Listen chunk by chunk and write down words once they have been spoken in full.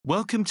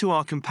Welcome to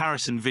our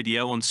comparison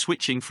video on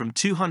switching from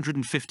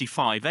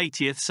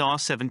 255/80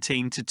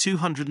 R17 to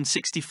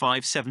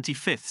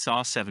 265/75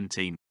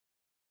 R17.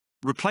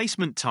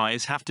 Replacement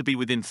tires have to be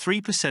within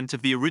 3%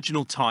 of the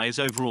original tire's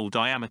overall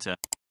diameter.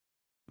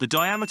 The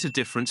diameter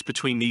difference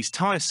between these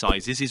tire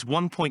sizes is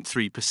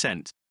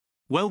 1.3%,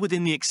 well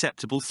within the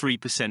acceptable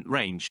 3%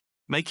 range,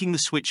 making the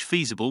switch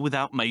feasible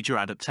without major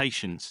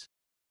adaptations.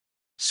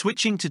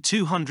 Switching to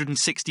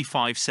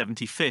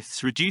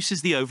 265/75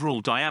 reduces the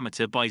overall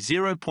diameter by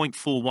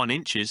 0.41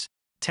 inches,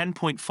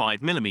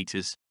 10.5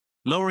 millimeters,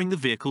 lowering the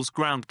vehicle's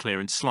ground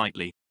clearance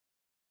slightly.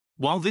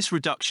 While this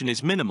reduction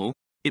is minimal,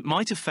 it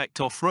might affect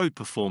off-road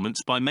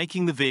performance by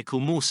making the vehicle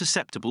more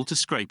susceptible to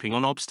scraping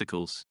on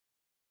obstacles.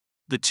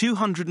 The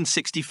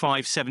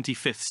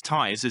 265/75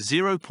 tires are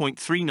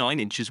 0.39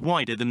 inches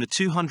wider than the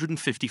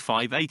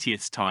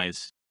 255/80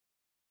 tires.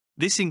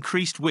 This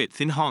increased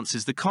width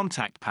enhances the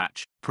contact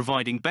patch,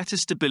 providing better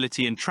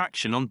stability and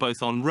traction on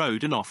both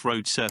on-road and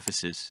off-road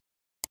surfaces.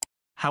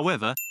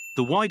 However,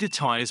 the wider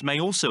tires may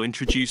also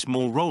introduce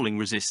more rolling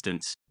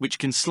resistance, which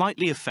can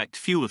slightly affect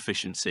fuel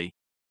efficiency.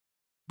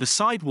 The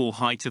sidewall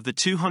height of the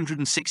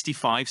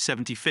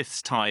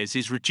 265/75 tires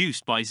is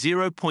reduced by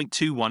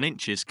 0.21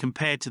 inches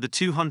compared to the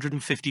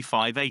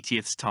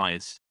 255/80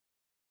 tires.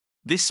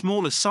 This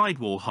smaller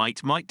sidewall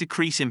height might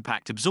decrease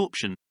impact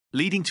absorption,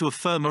 leading to a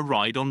firmer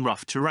ride on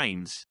rough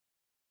terrains.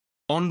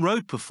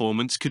 On-road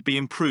performance could be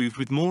improved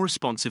with more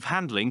responsive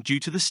handling due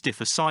to the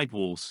stiffer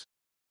sidewalls.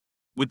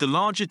 With the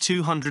larger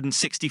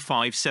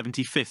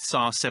 265/75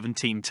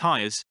 R17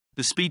 tires,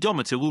 the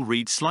speedometer will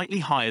read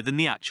slightly higher than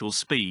the actual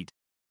speed.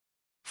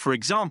 For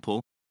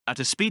example, at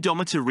a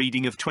speedometer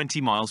reading of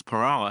 20 miles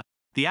per hour,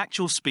 the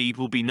actual speed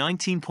will be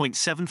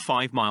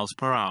 19.75 miles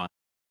per hour.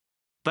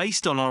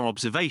 Based on our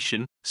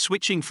observation,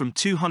 switching from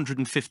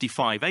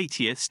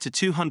 255/80 to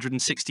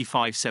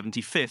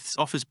 265/75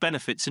 offers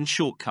benefits and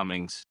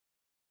shortcomings.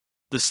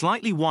 The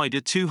slightly wider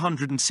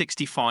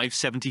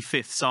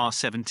 265/75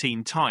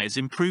 R17 tires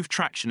improve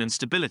traction and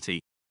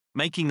stability,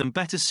 making them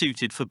better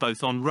suited for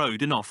both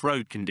on-road and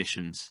off-road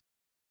conditions.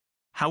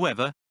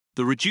 However,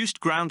 the reduced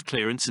ground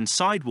clearance and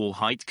sidewall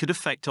height could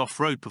affect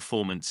off-road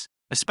performance,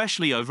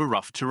 especially over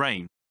rough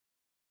terrain.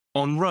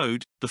 On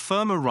road, the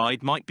firmer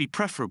ride might be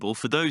preferable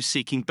for those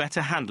seeking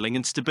better handling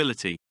and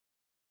stability.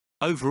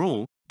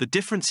 Overall, the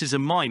differences are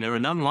minor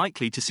and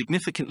unlikely to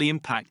significantly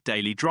impact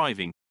daily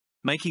driving,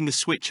 making the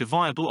switch a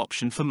viable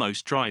option for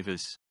most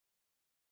drivers.